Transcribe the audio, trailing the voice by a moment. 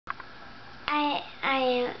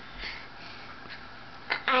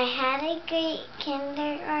I had a great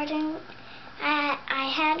kindergarten. I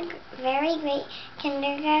had very great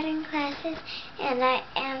kindergarten classes, and I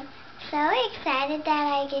am so excited that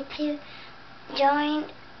I get to join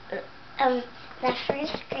the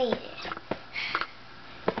first graders.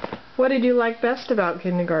 What did you like best about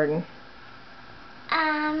kindergarten?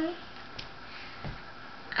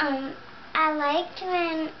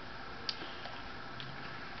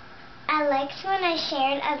 I liked when I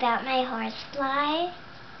shared about my horsefly.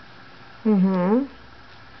 Mm-hmm.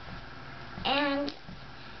 And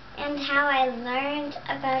how I learned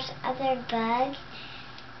about other bugs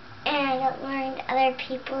and learned other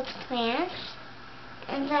people's plants.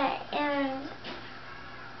 And I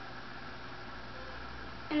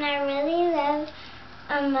really love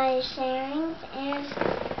my sharings, and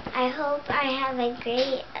I hope I have a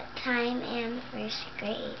great time in first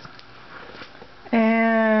grade.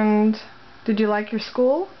 And did you like your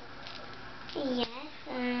school? Yes.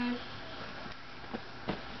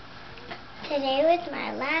 Today was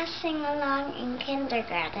my last sing-along in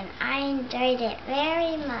kindergarten. I enjoyed it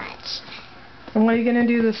very much. And what are you going to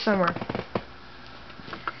do this summer?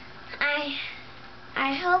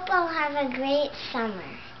 I hope I'll have a great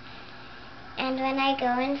summer. And when I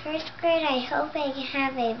go in first grade, I hope I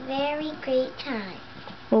have a very great time.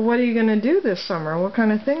 Well, what are you going to do this summer? What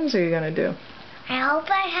kind of things are you going to do? I hope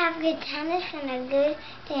I have good tennis and a good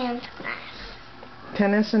dance class.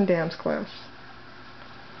 Tennis and dance class.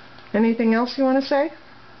 Anything else you want to say?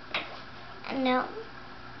 No.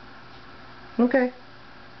 Okay.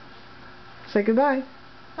 Say goodbye.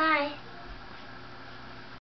 Bye.